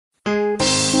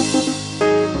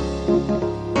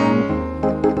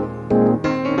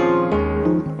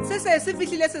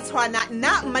fihlile setshwana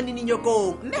nna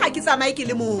Mmaninyokong mme ha ke tsamaye ke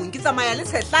le mong ke tsamaya le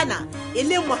Tshehlana e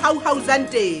le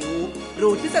mohauhauzanteo re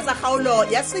o tlisetsa kgaolo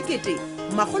ya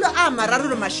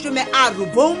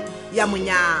 390 ya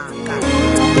Monyaka.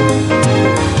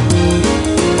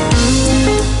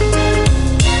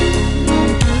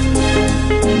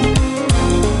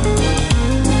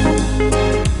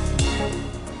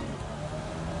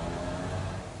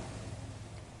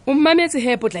 Mmametse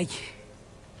he potlaki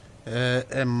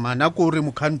mana ko re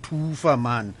mokhantufa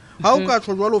man ha o ka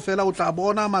tlo jwalo fela o tla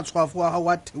bona matshwafo a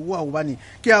wa thewa hobane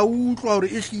ke a utlwa hore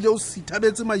e hlile o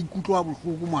sithabetse maikutlo a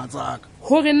bohloko moatsaka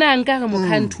hore na nka re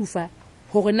mokhantufa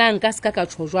hore na nka ska ka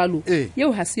tlo jwalo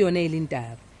yeo ha se yona e leng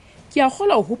taba ke a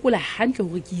gola o hopola hantle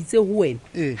hore ke itse ho wena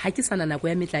ha ke sana nako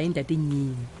ya metla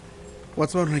entateng wa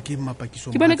tswana ke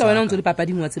mapakiso ke bona ka wena o ntse le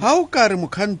papading wa tseba ha o ka re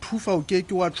mokhantufa o ke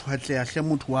wa tshwatlea hle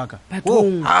motho wa ka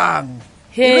hang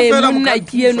he monna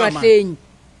ke enwa hleng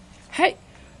hai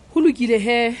ho lokile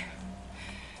he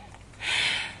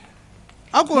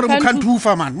a ko re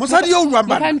mokhantufa man mosadi yo jwang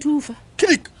bana mokhantufa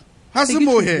kick ha se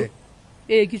mo he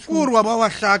ke o re wa ba wa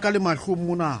hlaka le mahlong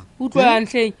mona utlwang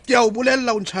hleng ke a o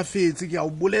bolella o ntshafetse ke a o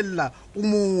bolella o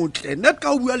motle net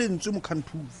ka o bua lentswe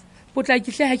mokhantufa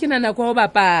potlaki hle ha ke nana go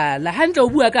bapala hantle o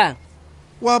bua kang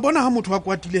wa bona ha motho wa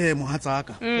kwatile he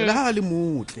mohatsaka le ha le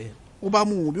motle o ba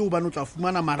mobe o ba no tla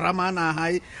fumana maramana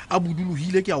hae a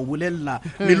buduluhile ke a o bolella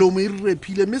melomo e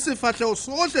rephile mme se fatleo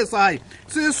sohle sae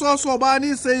se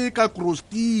sosobane se ka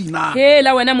Christina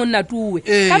la wena monna tuwe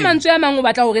ka mantswe a mang o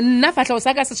batla hore nna fatleo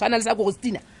sa ka se tshwana le sa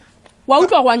Christina wa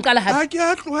utlwa go anqala ha ke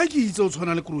a tloha ke itse o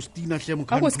tshwana le Christina hle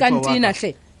mokhantufa wa ka Christina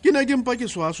hle ke ne ke mpa ke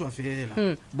swaswa fela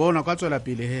bona ka tswela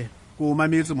pele he ko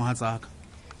mametse mohatsaka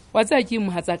wa tsa ke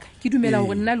mohatsaka ke dumela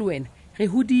hore nna le wena re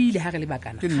hodile ha re le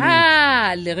bakana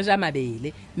ha le re ja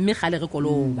mabele mme ga le re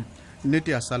koloba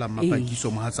nnete ya sala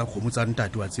mapakiso mohatsa khomo tsa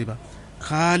ntate wa tseba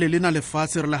khale lena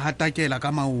lefatshe re le hatakela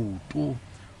ka maoto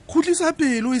khutlisa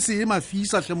pelo e se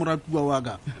mafisa hle moratuwa wa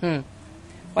ka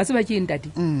wa tseba ke ntate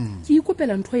ke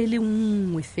ikopela ntho e le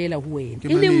nngwe fela ho wena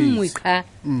e le nngwe ka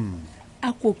a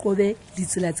koqobe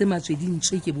ditsela tse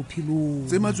matswedintswe ke bophelong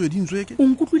tse matswedintswe ke o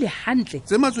nkutlwile hantle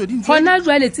tse matswedintswe hona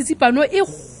jwale tsitsipano e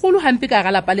kgolo hampe ka ga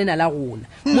lapa lena la rona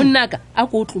monnaka a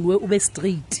ko tlolwe o be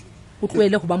straight o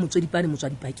tloele go ba motswedipane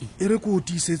motswadipakeng e re ko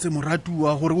tisetse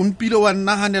moratuwa gore o mpile wa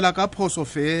nnahanela ka phoso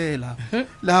fela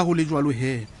le ha go le jwalo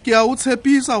he ke a o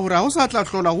tshepisa gore ha o sa tla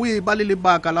hlola go e ba le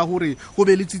lebaka la gore go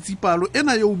be le tsitsipalo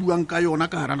ena ye o buang ka yona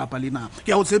ka hara lapa lena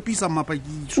ke a o tshepisa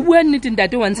mapakiso o bua nnete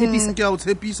ntate wa ntshepisa ke a o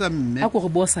tshepisa mme a go re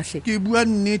bosa hle ke bua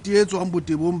nnete e tswang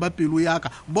botebong ba pelo ya ka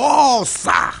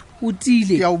bosa o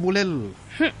tile ke a o bolella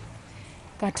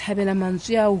ka thabela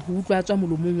mantswe a ho utlwa tswa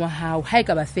molomong wa hao ha e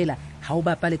ka ba fela ha o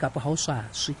bapale kapo ha o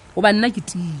swaswe o ba nna ke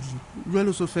tile jwalo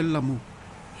so fella mo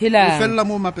hela o fella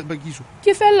mo mapakiso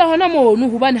ke fella hona mono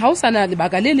hobane ha o sana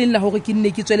lebaka le leng la hore ke nne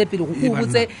ke tswele pele go go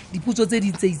botse diputso tse di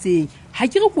itseng ha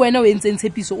ke re ko wena o entseng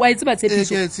tshepiso wa itse ba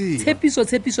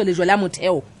tshepiso le jwala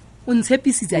motheo o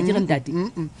ntshepisitse a ke re ntate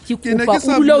ke kopa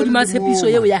o bula o di matshepiso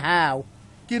eo ya hao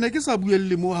ke ne ke sa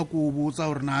buelle mo ha ko botsa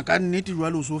hore na ka nnete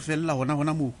jwalo so fella hona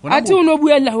mo a thi o no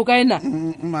buella ho kaena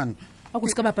man a go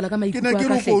ska bapala ka maikutlo a ka hle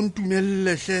ke re go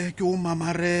ntumelle hle ke o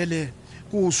mamarele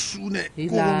ko sune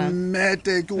ko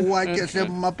mmete ke wa ke hle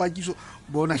mapakiso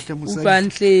bona hle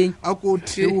mosadi a ko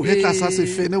theo he tla sa se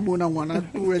fene bona ngwana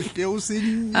tuwe hle o se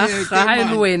nye ke ha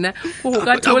le wena go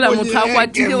ka thola motho a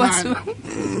kwatile wa se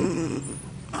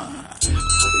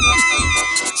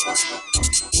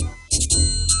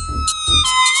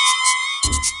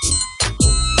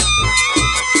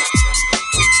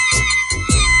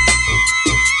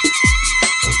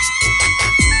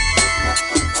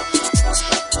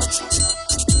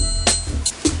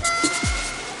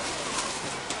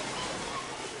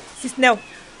Now,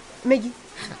 Maggie,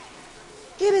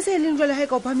 you say Linda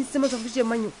Heck or Pammy Simmons of your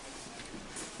menu.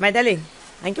 My darling,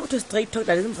 I give to straight talk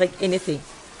that doesn't break anything.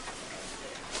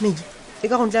 Maggie, you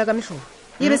got on Jagamisho.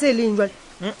 You say Linda.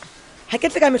 I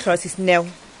get the Gamisho now.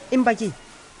 In Baggy.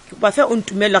 You prefer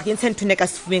to me like intent to make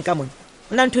us swing come on.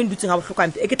 None to do our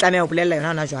fucking get a bella and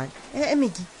Anna Joy.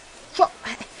 Maggie.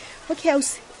 Okay,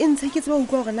 house in tickets will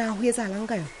go now. Here's a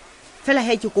longer. Fela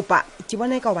he ke kopa ke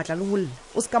bona ka o batla le holla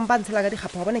o se ka mpantshela ka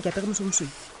digapa wa bona ke ataka mosomosoi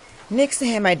next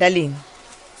here my darling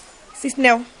sis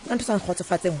now ntse sa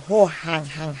khotsofatseng ho hang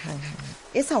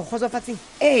e sa go khotsofatseng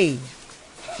ke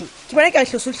bona ka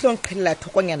hloso hlong qhella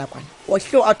thokonyana kwana o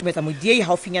hlo autometsa modie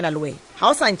ha o finyana le wena ha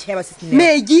o sa ntsheba sis now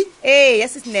Maggie ya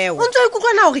sis now o ntse o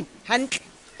ikutlwana hore hantle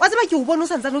wa tseba ke o bona o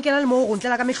sa ntsana o kena le mo go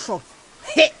ntlela ka mehlo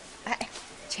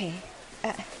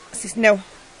sis now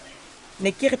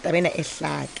ne ke re tabena e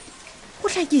hlaka go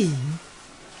hlakeng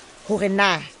hore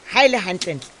na ha ile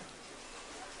handle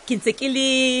ke ntse ke le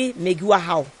Megi wa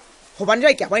hao gobane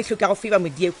jwa ke a bona hloka go fiba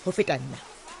modie go feta nna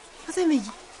a se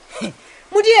Megi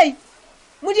modie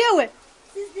we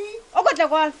o kotla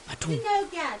kwa bathong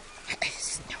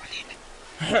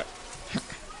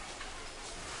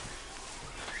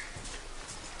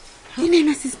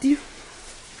Inena sister.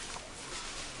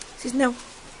 Sisneo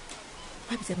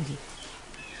wa bitsa modie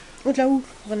o tla o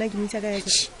gona ke motsa ka ya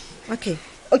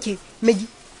okay Megi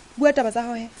bua taba tsa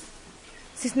gago he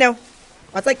Sisneo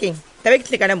wa tsa keng tabe ke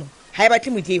tlekana mo ha e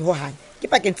batle modie ho hana ke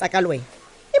pakeng tsa ka le wena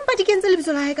empa di kentse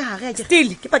lebitso la gae ka gare ya ke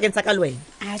still ke pakeng tsa ka le wena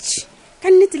Atjhe. Ka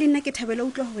nnete le nna ke thabela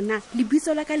utlwa hore na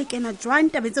lebitso la ka le kena jwang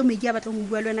tabe tseo Megi a batlang ho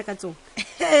bua le wena ka tsona.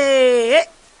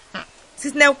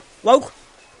 Sisneo wa utlwa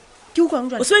ke utlwang o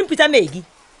jwale se o mpitsa Megi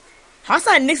ha o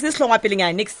sa nix le sehlongwa pele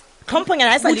ngana nix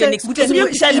tlhomphonyana ha e sa le nix o se o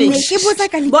mpitsa Ne Megi ke botsa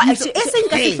ka lebitso e seng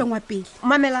ka Hey. sehlongwa pele.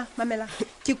 mamela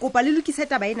ke kopa le lokise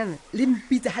taba enana le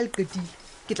mpitse ha le qetile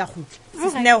ke tla khutla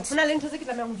Sisneo go na le ntho tse ke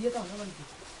tlameang go di etsa gona jwale.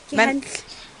 Ke Mam- hantle.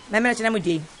 mamela tjena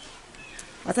modimo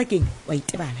wa tsa keng wa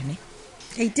itebala ne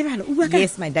Ka itebala o bua ka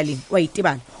yes my darling wa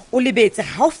itebala o lebetse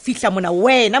ha o fihla mona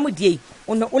wena modieng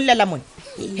o ne o llela mona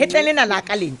hetleng lena la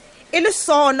ka lena e le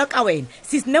sono ka wena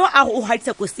Sisneo a go o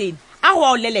hadisa ko sena a go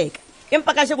a o leleka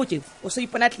empa ka sheko tjena o so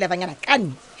ipona tlebanyana ka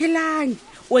nne helang.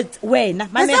 wena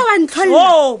Ba sa wa ntlholla.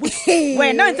 Oh,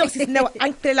 wena o ntse o Sisneo a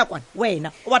nkgelela kwana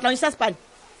wena o batla go isa spane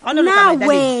ha ona Na lo ka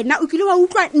wena o kile wa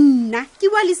utlwa nna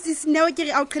ke bua le Sisneo ke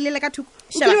re a o qhelele ka thoko.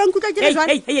 O kile wa nkutlwa ke re jwang?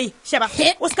 sheba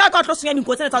o ska ka tlo senya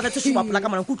dinko tsena tsa tse shuba pola ka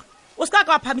mona kutlo o ska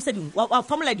ka wa phamisa dinko wa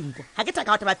formula dinko ha ke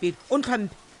taka wa taba pele o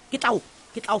ntlhompe ke tla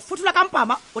o futula ka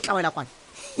mpama o tla wela kwana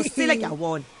o sele ke a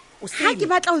bona o Ha ke sele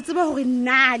batla ho tseba hore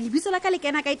na lebitso la ka le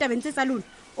kena ka itabeng tse tsa lona.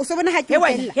 O se bona ha ke he o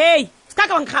wena tella. ska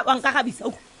ka wa nkagabisa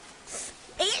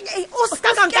O ska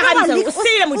ka nkagabisa o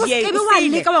sele modieng o wa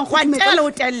leka wa wa ntela le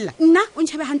o tella nna o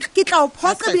ntšhebe hantle ke tla o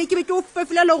phoqa bile ke be ke o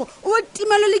fefolela gore o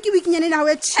timelo le ke boikenyane na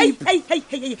ya cheap e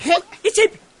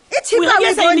cheap e cheap ha o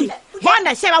e bone.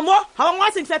 bona sheba mo ha wa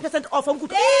ngwa 75% off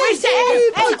nkutlwa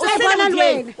bona le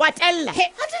wena. wa tella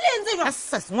ha tle le entse jwang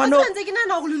Asas, Ha ngwano. tle ntse ke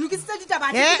nana go le lokisitse ditaba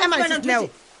Sisneo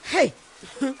hey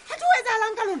ha tlo etsa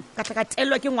lang ka lona ka tla ka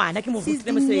tellwa ke ngwana ke mo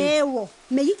rutile mosebetsi Sisneo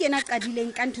Megi ke ena a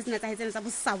qadileng ka ntho tsena tsa hetsena tsa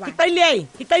bosawana.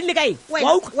 ke qadile kae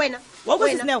wa utlwa wena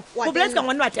Sisneo go bolela ka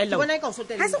ngwana wa tella bona e ka o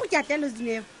sotela Ha se go ke atelo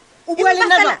Sisneo. o bua le Empa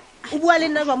nna fela- jwang o bua le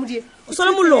nna jwang modie o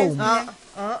sole molomo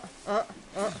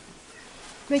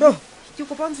Megi ke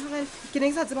kopa o ntshwarele ke ne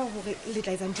ke sa tseba gore le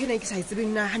tla etsa ntho ena e ke sa e tsebeng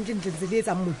nna hantle ntle ntse le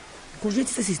etsang mona go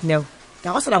jwetsitse Sisneo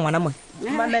ka go sola ngwana mone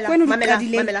Kwena o di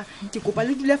qadileng. mamela ke kopa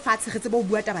le dule fatshe re tsebe o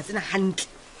bua taba tsena hantle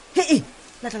hee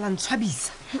la tla la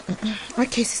ntshwabisa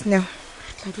okay Sisneo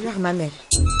tla dula re mamela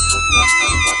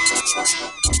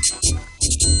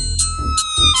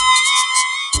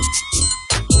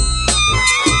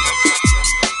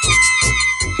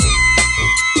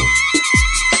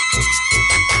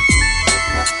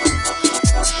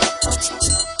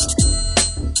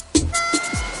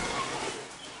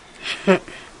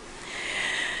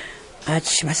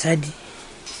Atjhe basadi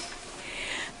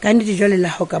ka nnete jwale la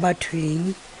go ka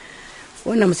bathweng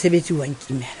o na mosebetsi wa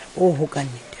nkimela o ho ka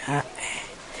nnete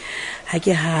ha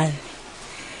ke hane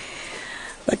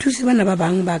bathusi bana ba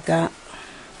bang ba ka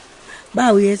ba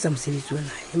o etsa mosebetsi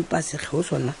ona empa sekgeo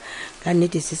sona ka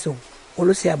nnete se seo o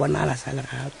lo se ya bonala sa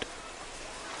lerato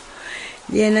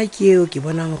le yena ke eo ke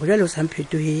bonang gore jwale o sa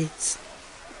mphetohetse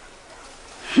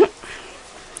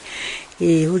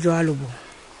ho jwalo bo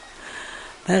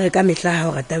ba re ka mehla ha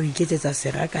o rata o iketsetsa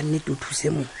sera ka nnete o thuse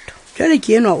motho jwale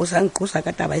ke enwa o sa nqosa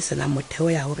ka taba e senang motheo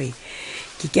ya hore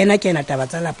ke kena taba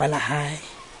tsa lapa la hae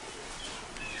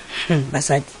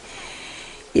basadi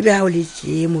ebe ha o le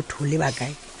tje motho le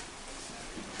bakae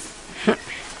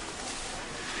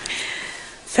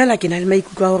fela ke na le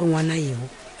maikutlo a hore ngwana eo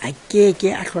a ke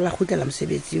a hlola kgutlela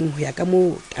mosebetsing ho ya ka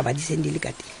moo taba di seng di le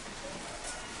ka teng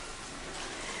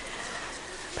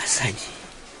basadi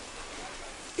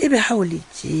ebe ha o le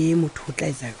tje motho o tla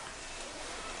etsa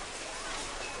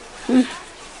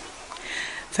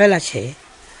fela tjhe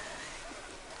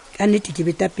ka nnete ke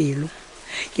beta pelo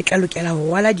ke tla lokela ho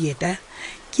rwala dieta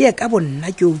ke ye ka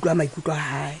bonna ke utlwa maikutlo a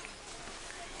hae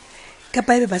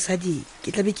kapa ebe basadi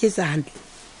ke tla be ke etsa hantle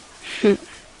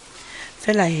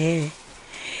fela he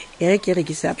ke re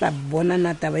ke sa tla bona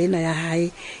na taba ena ya hae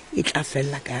e tla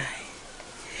fella kae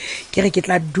ke re ke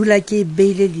tla dula ke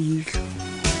beile leihlo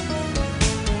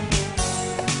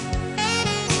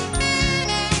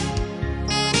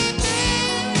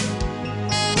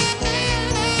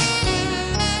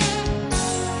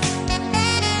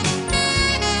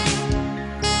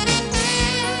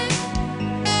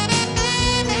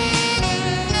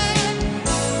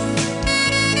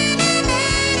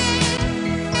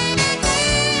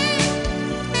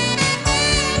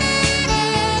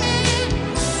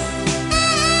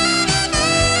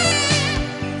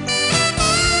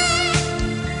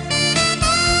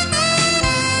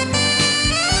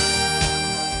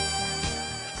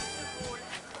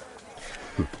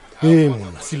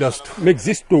monna Silas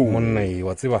Mexisto. monna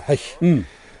wa tseba hai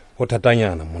go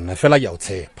thatanyana monna fela ke a o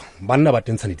tshepa banna ba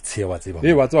tentshane ditshea wa tseba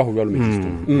Wa tseba go bjalo Mexisto.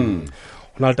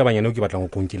 go na le tabanyane o ke batlang go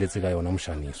konkeletse ka yona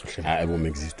moshaniso hle A bo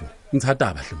Mexisto. Ntsha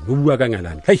taba hle. Go bua ka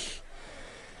ngalane. hei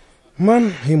man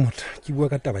hei motho ke bua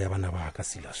ka taba ya bana ba ka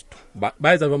Silas Ba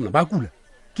etsa ba mona ba kula.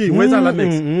 Ke o etsa la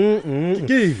Max.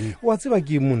 Ke wa tseba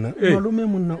ke monna malome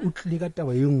monna o tlile ka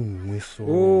taba e nngwe so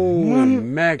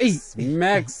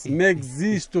Max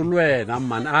Mexisto lwena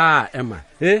man. Emma.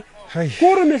 Hai.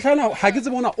 Gore mehlana ha ke tse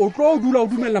bona o tlo dula o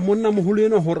dumella monna moholo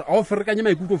ena hore a o ferekanye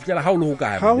maikutlo fitlela ha o le ho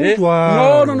kae. Ha o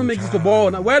jwalo, No Mexisto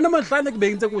bona. Wena mehlana ke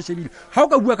beng tse ko shebile. Ha o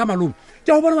ka bua ka malome.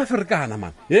 Ke a o bona ba ferekana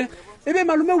man. Ebe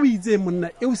malome o itse monna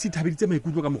e o sithabeditse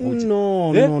maikutlo ka mogotsi.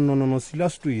 no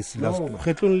Silas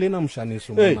kgetlong lena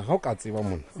moshaniso monna ga o ka tseba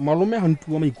monna malome ha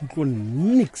ntuwa maikutlo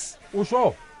nix O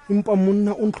so empa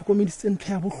monna o ntlhokomeditse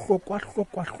ntho ya bohlokwa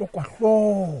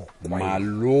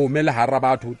malome le hara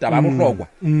batho taba bohlokwa.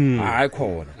 Ha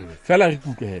khona. Fela re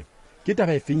kutlwe ke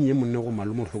taba e feng ye monne go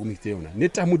malome o hlokomeditse yona. Ne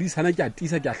tamodisana ke a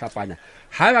tisa ke a hlapanya.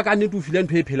 Ha ba ka nne tu file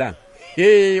ntho e phelang.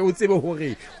 O tsebe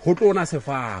hore go tlona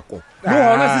sefako. Le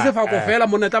hona se sefako fela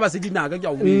monna tla ba se dinaka ke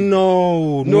a o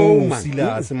no man.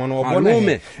 Silas mona wa bona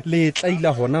Malome. le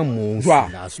tlaila hona mo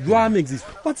Silas Jwa Mexisto.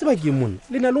 wa tseba ke monna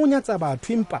le na le o nyatsa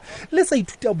batho empa le sa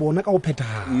ithuta bona ka go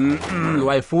phethagala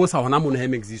Wa ifosa hona mona he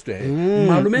Mexisto he.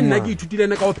 Malome nna ke ithutile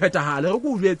ne ka o phethagala re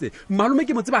go o jetse. Malome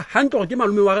ke mo tseba hantle gore ke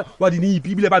malome wa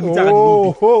dinipi bile ba mitsa ka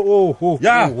dinipi.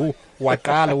 Ya. wa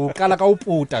qala ka o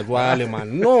puta jwale man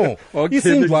no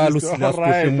iseng jwalo Silas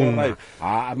kohle monna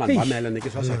Man ba mela ne ke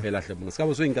sa fela hle mona. Ska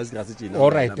bo so nka se se tjena.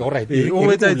 alright o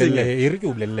etsa etseng e re ke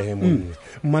o bolelle he monna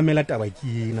mamela taba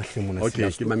ke ena hle mona Okay,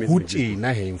 Silas ke mametse ho Mexisto.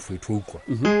 tjena he mfethu ukwa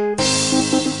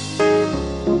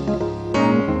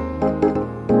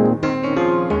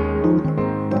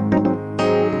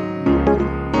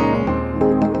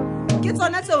ke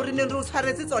tsona tseo re neng re o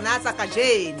tshwaretse tsona tsa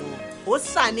kajeno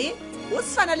hosane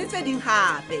le tse ding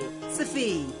hape se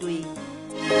fetwe